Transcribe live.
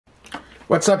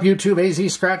What's up, YouTube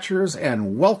AZ Scratchers,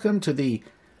 and welcome to the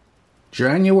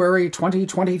January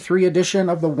 2023 edition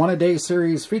of the One A Day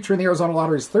series featuring the Arizona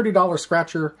Lottery's $30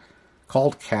 scratcher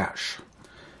called Cash.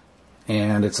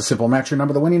 And it's a simple match your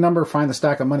number, the winning number, find the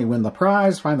stack of money, win the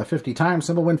prize, find the 50 times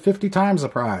symbol, win 50 times the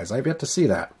prize. I've yet to see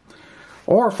that.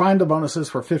 Or find the bonuses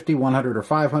for 50, 100, or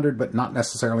 500, but not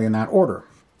necessarily in that order.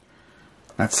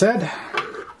 That said,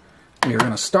 we are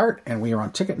going to start, and we are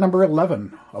on ticket number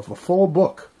 11 of the full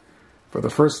book for the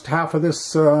first half of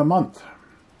this month.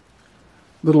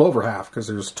 A little over half, because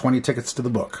there's 20 tickets to the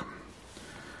book.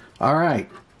 All right.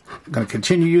 I'm going to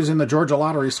continue using the Georgia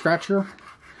Lottery Scratcher,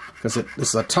 because this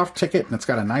is a tough ticket, and it's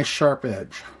got a nice sharp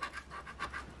edge.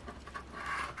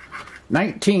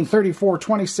 19, 34,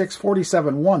 26,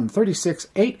 47, 1, 36,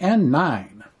 8, and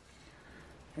 9.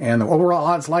 And the overall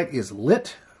odds light is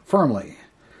lit firmly.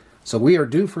 So we are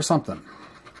due for something.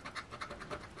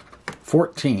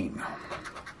 14.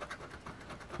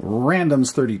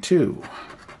 Randoms 32.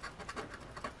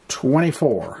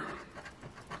 24.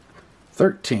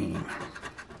 13.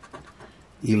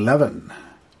 11.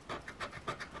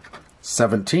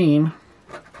 17.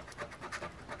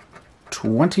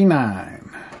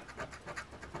 29.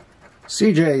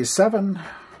 CJ 7.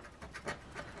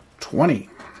 20.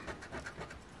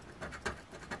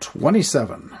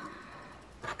 27.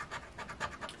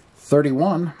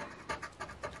 31.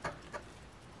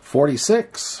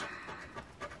 46.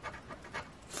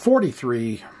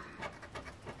 43,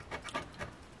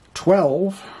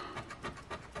 12,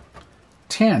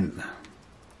 10,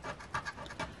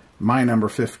 my number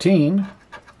 15,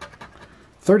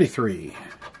 33,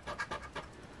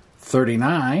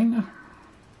 39,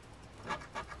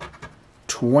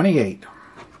 28,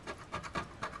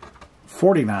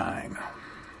 49,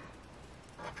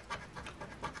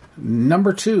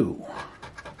 number 2,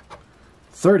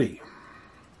 30,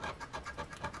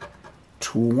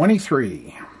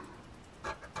 23,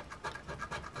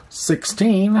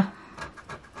 16,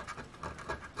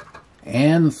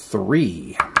 and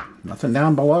 3. Nothing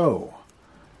down below.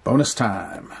 Bonus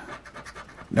time.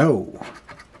 No.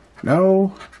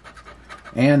 No.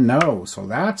 And no. So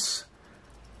that's...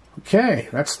 okay,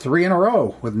 that's 3 in a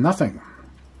row with nothing.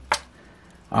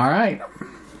 Alright.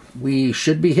 We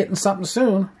should be hitting something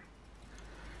soon.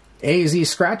 AZ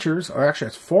Scratchers, or actually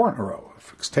it's 4 in a row.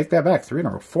 Let's take that back. 3 in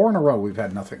a row. 4 in a row we've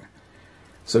had nothing.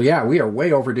 So yeah, we are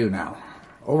way overdue now.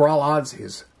 Overall odds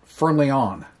is firmly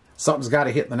on. Something's got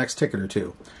to hit in the next ticket or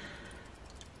two.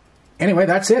 Anyway,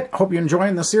 that's it. Hope you're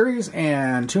enjoying the series,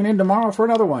 and tune in tomorrow for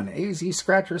another one. AZ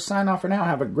Scratchers sign off for now.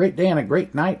 Have a great day and a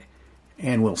great night,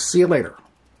 and we'll see you later.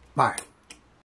 Bye.